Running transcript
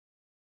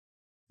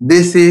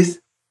This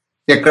is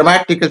a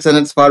grammatical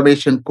sentence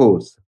formation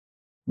course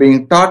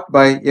being taught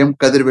by M.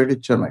 Kadirvedi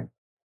Chennai.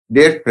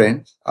 Dear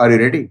friends, are you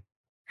ready?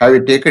 Have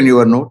you taken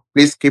your note?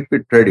 Please keep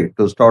it ready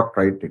to start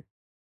writing.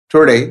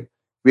 Today,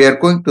 we are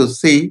going to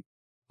see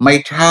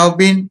might have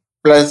been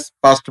plus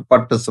past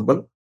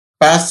participle,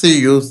 passive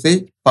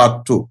usage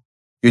part 2.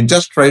 You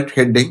just write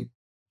heading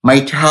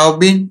might have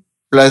been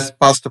plus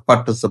past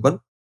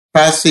participle,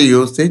 passive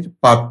usage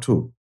part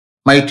 2.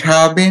 Might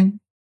have been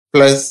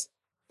plus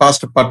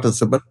past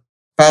participle,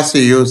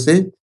 passive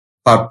usage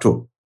part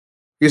 2.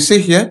 You see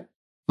here,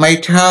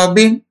 might have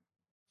been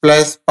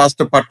plus past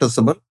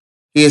participle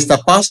is the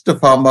past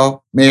form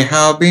of may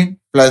have been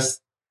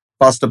plus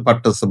past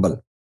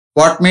participle.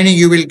 What meaning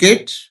you will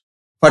get?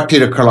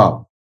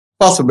 Participle.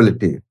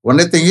 Possibility.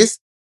 Only thing is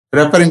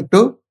referring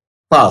to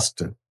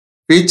past.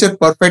 Future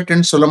perfect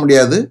tense சொல்ல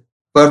முடியாது.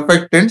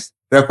 Perfect tense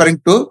referring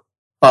to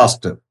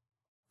past.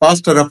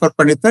 Past refer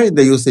பண்ணித்தான்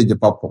இந்த usage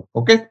பார்ப்போம்.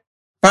 Okay?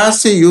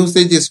 Passive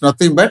usage is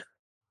nothing but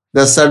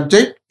the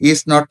subject is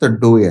not the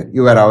doer.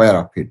 You are aware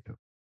of it.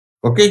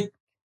 Okay?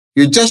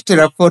 You just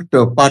refer to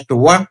part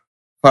 1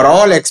 for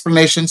all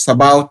explanations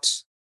about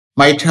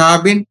might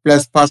have been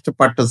plus past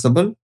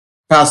participle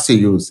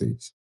passive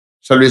usage.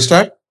 Shall we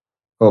start?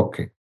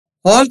 Okay.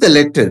 All the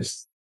letters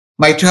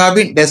might have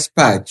been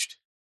dispatched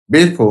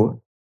before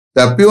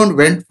the peon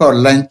went for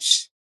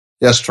lunch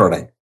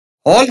yesterday.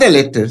 All the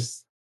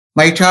letters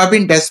might have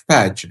been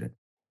dispatched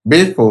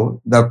before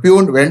the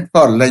peon went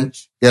for lunch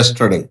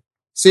yesterday.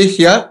 See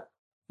here,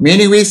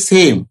 meaning is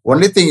same.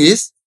 Only thing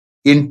is,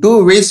 in two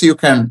ways you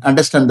can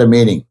understand the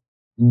meaning.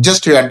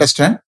 Just to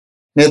understand,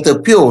 நேற்று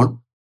peon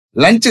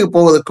லஞ்சுக்கு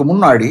போவதற்கு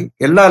முன்னாடி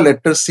எல்லா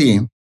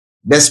லெட்டர்ஸையும்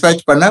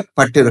dispatch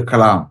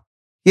பண்ணப்பட்டிருக்கலாம்.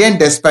 ஏன்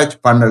dispatch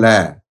பண்ணல,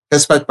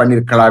 dispatch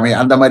பண்ணிருக்கலாமே,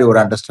 அந்த மாதிரி ஒரு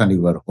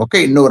அண்டர்ஸ்டாண்டிங் வரும். ஓகே,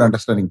 இன்னொரு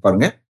அண்டர்ஸ்டாண்டிங்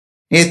பாருங்க.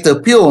 நேற்று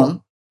பியூன்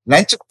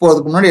லஞ்சுக்கு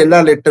போவதற்கு முன்னாடி எல்லா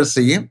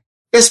லெட்டர்ஸையும்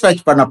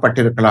டெஸ்பேச்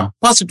பண்ணப்பட்டிருக்கலாம்.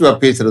 பாசிட்டிவா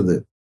பேசுறது.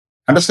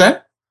 Understand?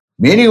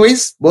 Meaning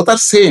wise both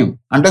are same,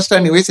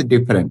 understanding wise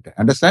different.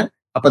 Understand?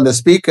 அப்ப இந்த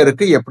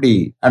ஸ்பீக்கருக்கு எப்படி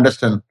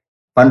அண்டர்ஸ்டாண்ட்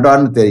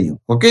பண்றான்னு தெரியும்.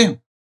 ஓகே,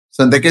 ஸோ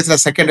இந்த கேஸ்ல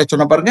செகண்ட்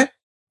சொன்ன பாருங்க,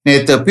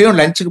 நேற்று பியூன்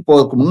லஞ்சுக்கு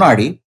போவதற்கு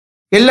முன்னாடி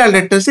எல்லா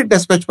லெட்டர்ஸையும்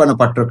டெஸ்பேச்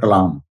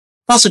பண்ணப்பட்டிருக்கலாம்.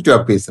 பாசிட்டிவா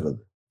பேசுறது.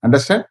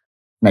 Understand?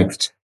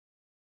 Next.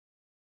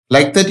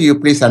 Like that you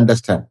please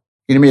understand.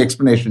 இனிமே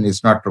explanation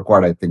is not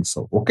required, I think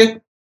so. Okay.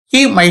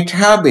 He might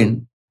have been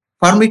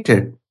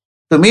permitted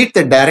to meet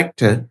the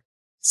director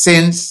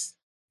since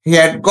he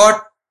had got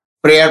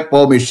prior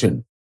permission.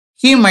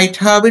 He might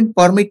have been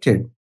permitted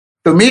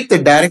to meet the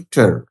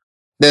director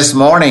this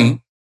morning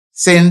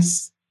since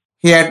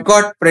he had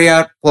got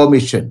prior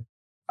permission.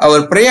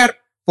 அவர் prior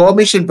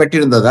permission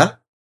பெற்றிருந்ததா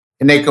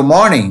இன்னைக்கு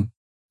morning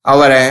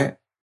அவரை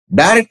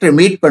director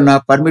meet பண்ண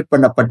permit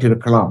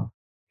பண்ணப்பட்டிருக்கலாம்.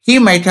 He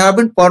might have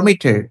been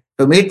permitted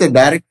to meet the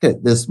director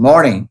this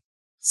morning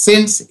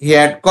since he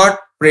had got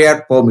prior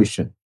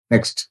permission.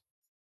 Next.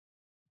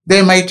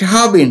 They might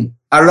have been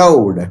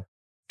allowed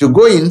to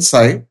go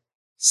inside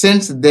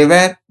since they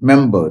were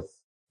members.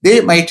 They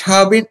might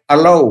have been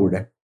allowed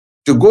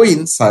to go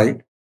inside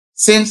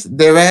since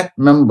they were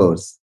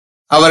members.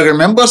 அவர்கள்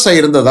மெம்பர்ஸா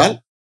இருந்ததால்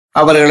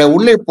அவர்களை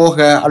உள்ளே போக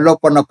allow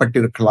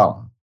பண்ணப்பட்டிருக்கலாம்.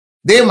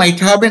 They might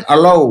have been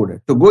allowed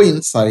to go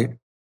inside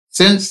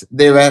since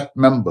they were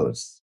members.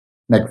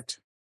 Next.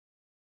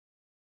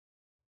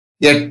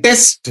 A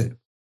test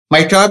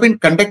might have been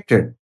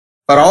conducted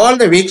for all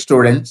the weak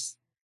students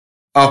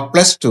of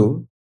plus 2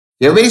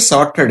 every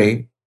Saturday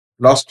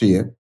last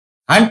year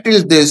until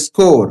they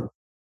score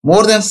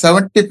more than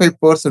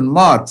 75%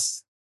 marks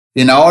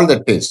in all the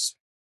tests.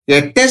 A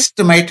test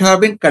might have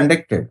been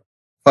conducted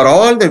for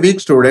all the weak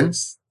students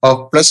of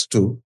plus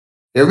 2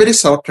 every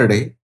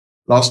Saturday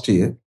last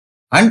year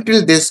until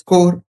they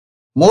score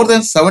more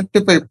than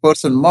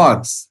 75%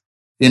 marks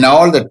in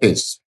all the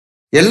tests.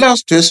 எல்லா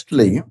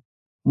டெஸ்ட்லையும்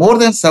more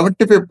than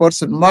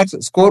 75% marks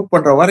score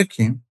பண்ற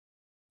வரைக்கும்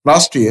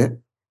last year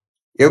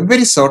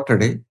every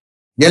Saturday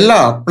எல்லா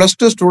plus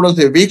 2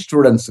 students week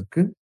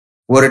ஸ்டூடெண்ட்ஸுக்கு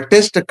ஒரு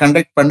test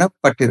conduct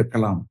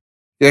பண்ணப்பட்டிருக்கலாம்.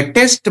 A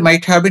test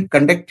might have been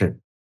conducted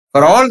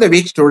for all the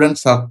weak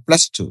students of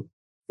plus 2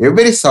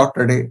 every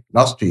Saturday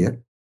last year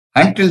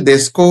until they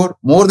score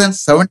more than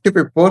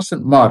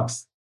 75% marks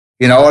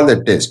in all the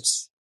tests.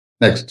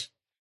 Next.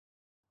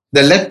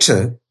 The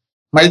letter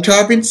might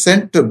have been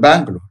sent to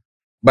Bangalore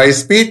by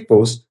speed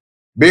post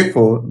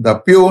before the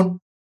peon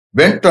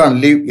went on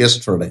leave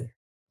yesterday.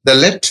 The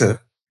letter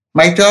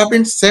might have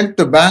been sent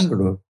to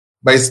Bangalore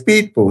by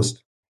speed post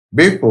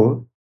before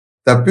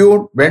the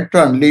peon went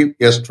on leave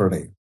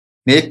yesterday.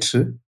 நேற்று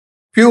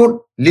peon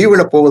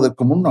லீவ்ல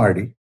போவதற்கு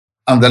முன்னாடி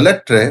அந்த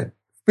லெட்டரை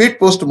speed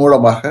post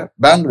மூலமாக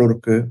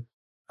பெங்களூருக்கு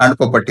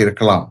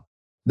அனுப்பப்பட்டிருக்கலாம்.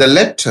 The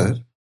letter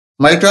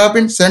might have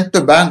been sent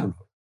to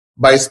Bangalore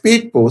by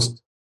speed post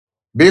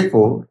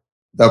before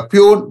the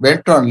peon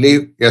went on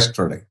leave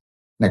yesterday.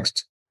 Next.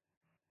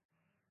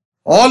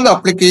 All the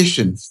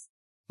applications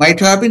might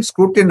have been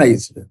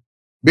scrutinized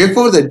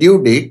before the due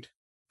date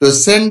to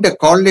send the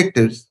call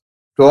letters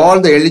to all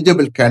the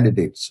eligible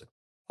candidates.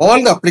 All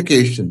the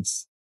applications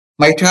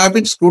might have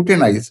been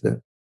scrutinized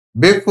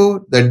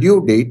before the due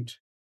date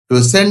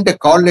to send the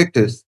call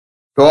letters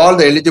to all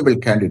the eligible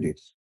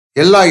candidates.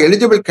 எல்லா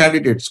eligible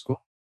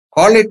கேண்டிடேட்ஸ்க்கும்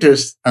கால்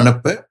letters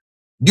அனுப்ப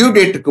due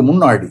டேட்டுக்கு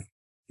முன்னாடி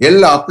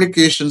எல்லா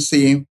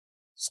அப்ளிகேஷன்ஸையும்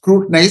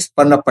scrutinise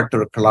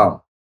பண்ணப்பட்டிருக்கலாம்.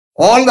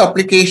 All the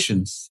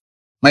applications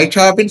might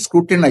have been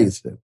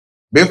scrutinized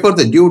before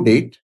the due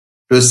date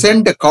to send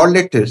the call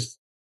letters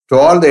to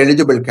all the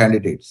eligible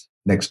candidates.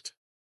 Next.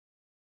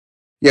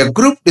 A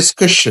group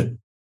discussion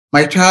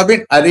might have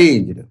been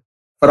arranged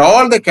for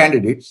all the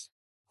candidates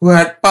who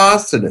had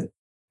passed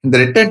in the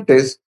written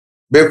test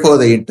before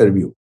the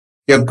interview.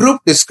 A group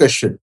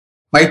discussion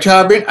might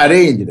have been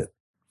arranged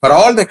for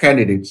all the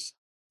candidates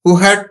who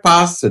had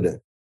passed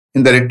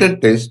in the written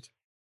test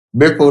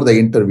before the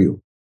interview.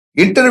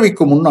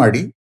 இன்டர்வியூக்கு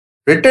முன்னாடி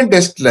return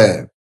டெஸ்ட்ல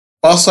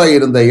pass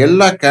ஆகியிருந்த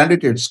எல்லா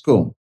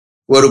கேண்டிடேட்ஸ்க்கும்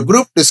ஒரு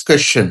group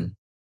discussion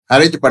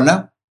arrange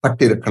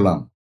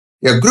பண்ணப்பட்டிருக்கலாம்.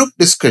 A group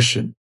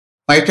discussion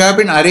might have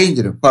been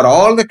arranged for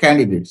all the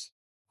candidates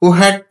who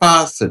had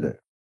passed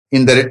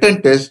in the written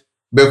test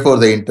before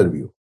the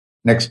interview.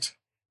 Next.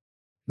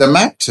 The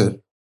matter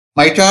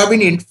might have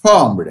been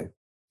informed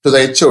to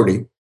the HOD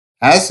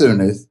as soon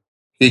as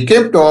he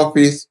came to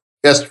office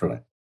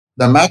yesterday.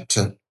 The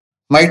matter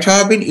might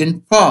have been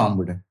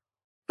informed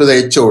to the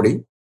HOD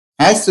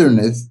as soon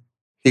as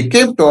he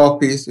came to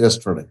office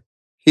yesterday.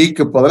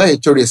 Heக்கு பதிலா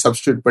HOD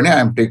substitute பண்ணி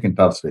I am taking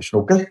translation.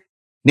 Okay?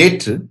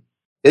 நேற்று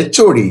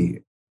HOD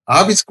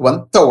ஆபீஸ்க்கு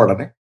வந்த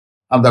உடனே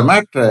அந்த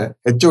மேட்ரை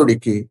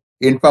HODக்கு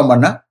inform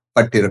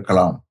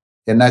பண்ணப்பட்டிருக்கலாம்.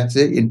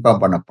 என்னாச்சு?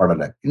 Inform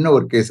பண்ணப்படலை. இன்னும்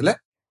ஒரு கேஸ்ல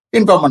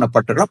இன்ஃபார்ம்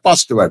பண்ணப்பட்டிருக்கலாம்.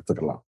 பாசிட்டிவா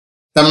எடுத்துக்கலாம்.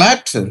 The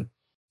matter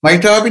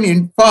might have been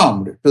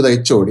informed to the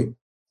HOD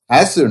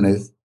as soon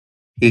as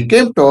he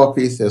came to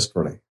office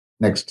yesterday.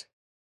 Next.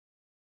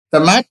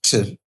 The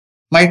matter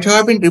might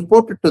have been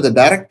reported to the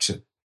director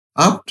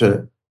after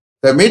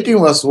the meeting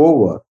was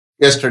over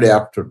yesterday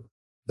afternoon.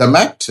 The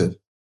matter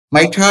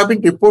might have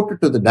been reported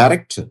to the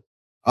director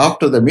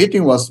after the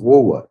meeting was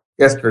over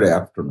yesterday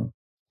afternoon.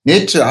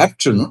 நேற்று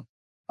afternoon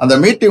அந்த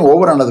meeting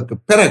over ஆனதுக்கு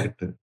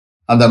பிறகு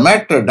அந்த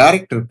matter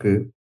டைரக்டருக்கு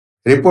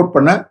report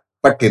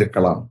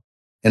பண்ணப்பட்டிருக்கலாம்.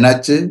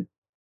 என்னாச்சு?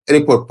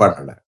 Report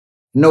பண்ணல.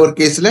 இன்னொரு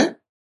கேஸ்ல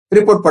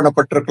ரிப்போர்ட்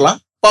பண்ணப்பட்டிருக்கலாம்.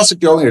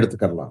 பாசிட்டிவாகவும்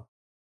எடுத்துக்கலாம்.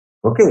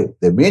 ஓகே,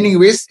 த மீனிங்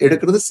வைஸ்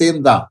எடுக்கிறது சேம்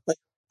தான்,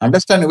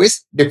 அண்டர்ஸ்டாண்டிங் வைஸ்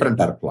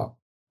டிஃபரெண்டா இருக்கலாம்.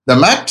 The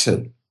matter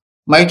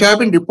might have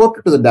been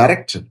reported to the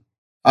director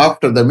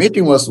after the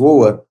meeting was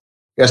over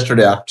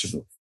yesterday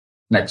afternoon.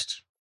 Next.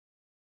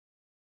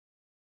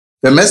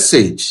 The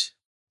message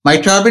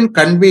might have been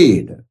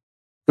conveyed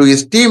to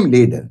his team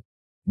leader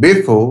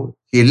before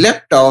he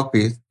left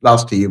office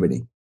last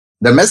evening.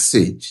 The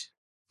message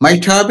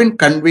might have been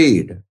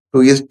conveyed to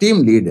his team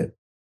leader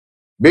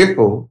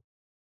before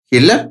he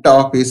left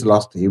office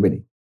last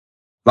evening.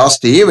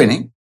 Last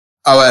evening,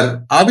 அவர்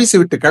ஆபீஸை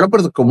விட்டு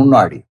கிளம்புறதுக்கு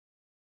முன்னாடி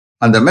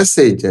அந்த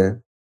மெசேஜ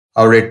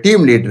அவருடைய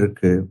team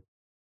லீடருக்கு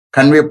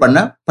convey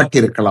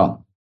பண்ணப்பட்டிருக்கலாம்.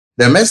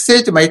 The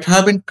message might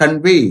have been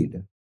conveyed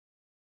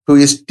to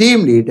his team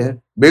leader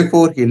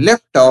before he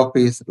left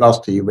office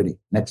last evening.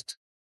 Next.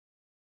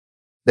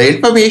 The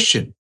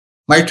information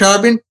might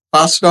have been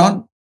passed on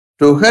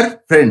to her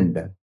friend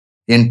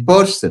in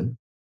person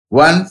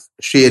once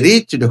she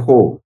reached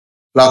home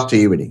last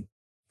evening.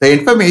 The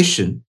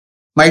information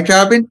might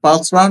have been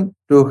passed on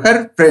to her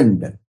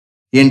friend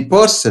in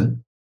person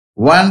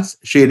once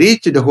she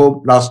reached home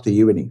last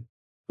evening.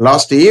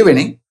 Last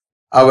evening,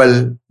 அவள்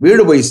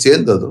வீடு போய்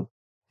சேர்ந்ததும்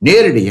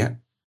நேரடியா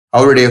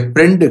அவளுடைய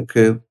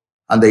ஃப்ரெண்டுக்கு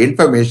அந்த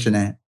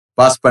இன்ஃபர்மேஷனை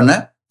pass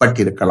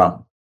பண்ணப்பட்டிருக்கலாம்.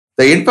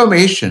 The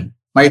information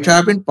might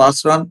have been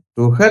passed on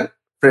to her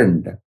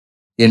friend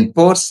in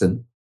person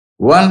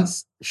once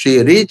she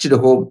reached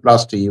home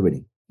last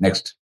evening.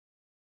 Next.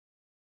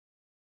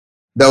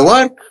 The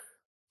work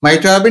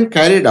might have been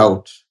carried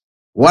out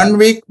 1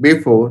 week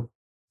before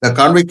the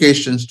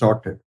convocation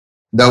started.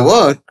 The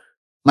work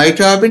might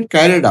have been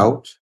carried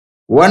out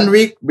 1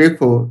 week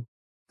before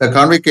the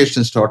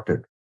convocation started.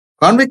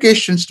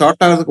 Convocation start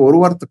ஆகிறதுக்கு ஒரு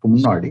வாரத்துக்கு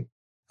முன்னாடி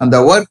அந்த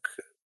work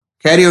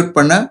carry out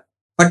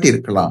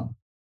பண்ணப்பட்டிருக்கலாம்.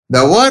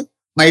 The work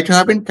might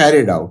have been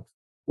carried out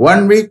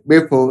 1 week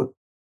before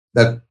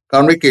the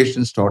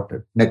convocation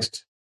started. Next.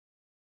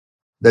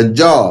 The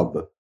job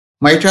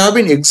might have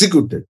been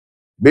executed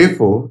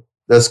before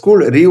the school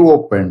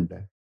reopened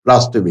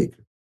last week.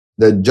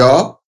 The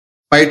job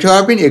might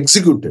have been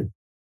executed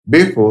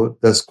before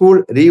the school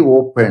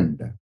reopened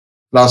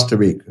last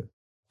week.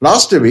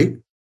 Last week,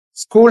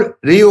 school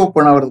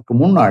reopen ஆகிறதுக்கு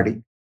முன்னாடி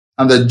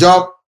அந்த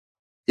job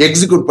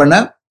execute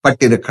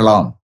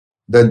பண்ணப்பட்டிருக்கலாம்.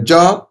 The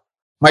job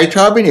might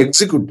have been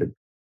executed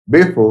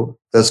before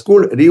the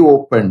school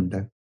reopened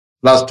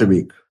last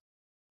week.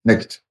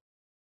 Next.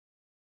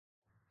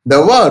 The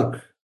work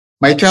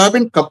might have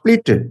been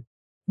completed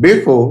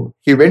before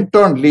he went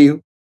on leave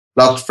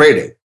last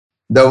Friday.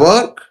 The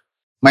work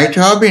might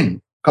have been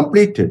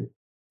completed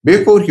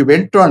before he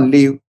went on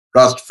leave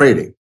last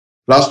Friday.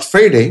 Last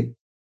Friday,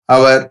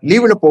 அவர்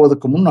லீவ்ல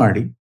போவதற்கு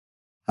முன்னாடி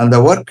அந்த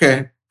ஒர்க்கை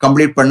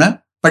complete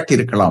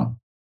பண்ணப்பட்டிருக்கலாம்.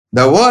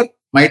 The work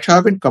might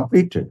have been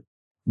completed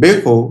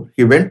before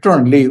he went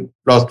on leave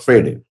last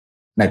Friday.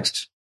 Next.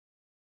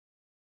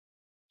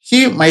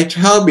 He might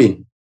have been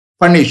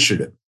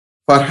punished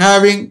for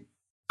having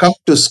come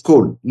to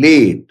school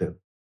late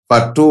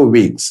for 2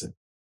 weeks.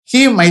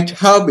 He might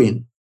have been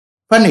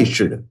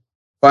punished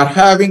for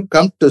having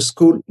come to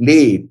school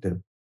late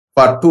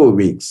for 2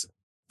 weeks.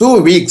 2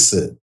 weeks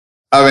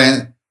அவன்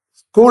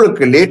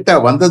ஸ்கூலுக்கு லேட்டா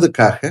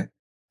வந்ததுக்காக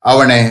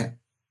அவனை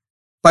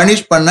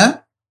punish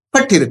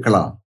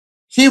பண்ணப்பட்டிருக்கலாம்.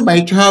 He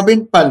might have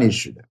been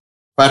punished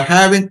for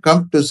having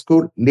come to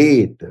school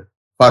late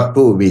for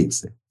 2 weeks.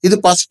 இது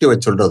பாசிட்டிவா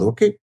சொல்றது.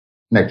 Okay,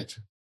 next.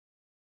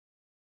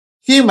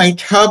 He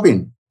might have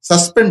been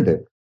suspended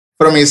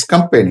from his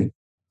company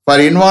for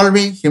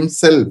involving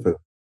himself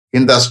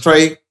in the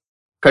strike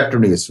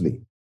continuously.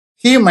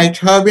 He might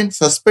have been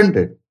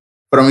suspended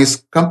from his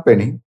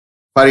company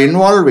for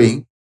involving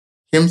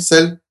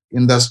himself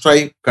in the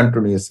strike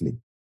continuously.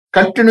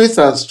 Continuous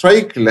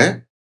ஸ்ட்ரைக்ல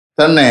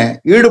தன்னை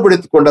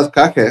ஈடுபடுத்திக்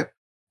கொண்டதுக்காக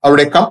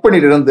அவருடைய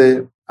கம்பெனியிலிருந்து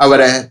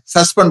அவரை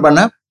suspend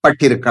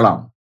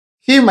பண்ணப்பட்டிருக்கலாம்.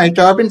 He might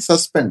have been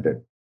suspended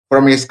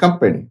from his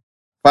company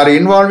for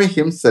involving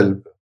himself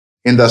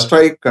in the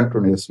strike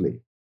continuously.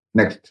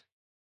 Next.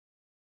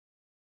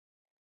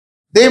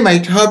 They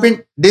might have been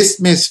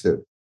dismissed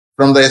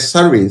from their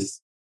service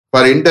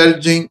for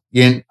indulging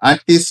in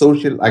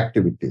antisocial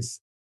activities.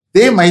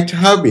 They might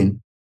have been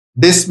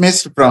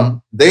dismissed from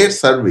their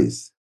service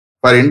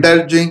for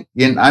indulging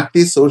in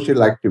antisocial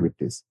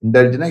activities.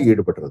 Indulging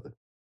ஈடுபடுறது.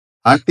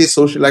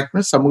 Antisocial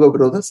activities சமூக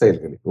விரோத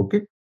செயல்களில். Okay,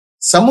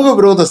 சமூக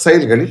விரோத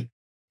செயல்களில்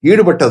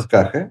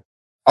ஈடுபட்டதுக்காக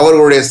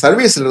அவர்களுடைய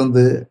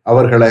சர்வீஸிலிருந்து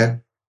அவர்களை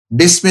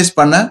டிஸ்மிஸ்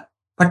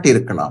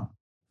பண்ணப்பட்டிருக்கலாம்.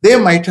 They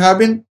might have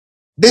been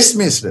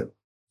dismissed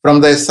from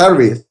their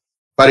service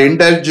for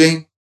indulging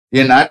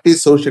in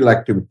antisocial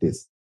activities.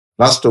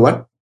 Last one.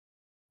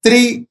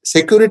 3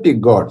 security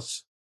guards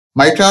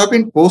might have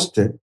been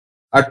posted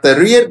at the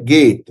rear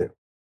gate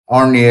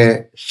on a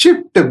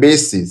shift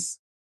basis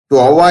to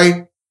avoid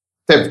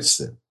thefts.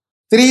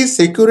 3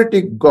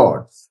 security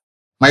guards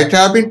might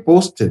have been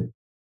posted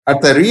at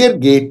the rear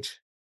gate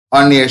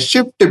on a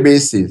shift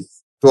basis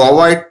to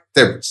avoid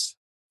thefts.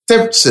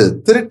 Thefts,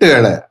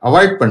 திருட்டுகளை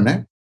avoid பண்ண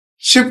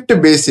shift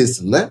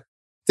பேசிஸ்ல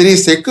 3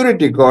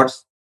 security guards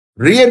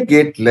rear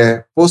கேட்ல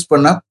post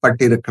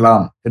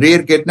பண்ணப்பட்டிருக்கலாம்.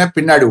 Rear கேட்னா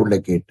பின்னாடி உள்ள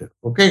gate.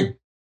 Okay,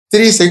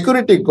 3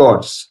 security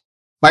guards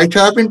might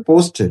have been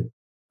posted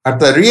at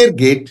the rear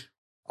gate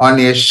on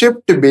a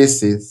shift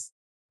basis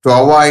to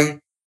avoid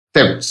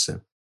thefts.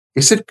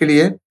 Is it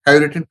clear? Have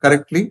you written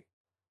correctly?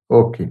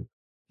 Okay.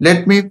 Let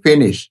me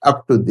finish up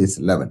to this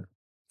level.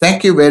 Thank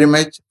you very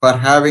much for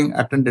having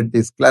attended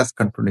this class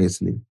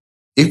continuously.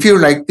 If you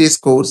like this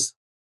course,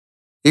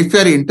 if you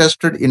are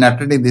interested in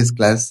attending this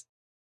class,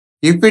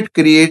 if it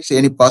creates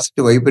any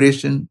positive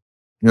vibration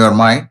in your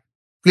mind,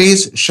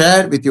 please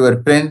share with your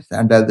friends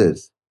and others.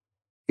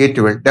 It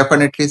will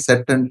definitely,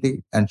 certainly,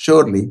 and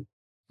surely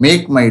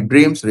make my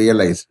dreams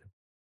realized.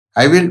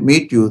 I will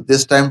meet you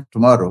this time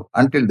tomorrow.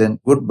 Until then,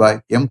 goodbye.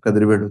 M.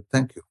 Kadrivedu.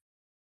 Thank you.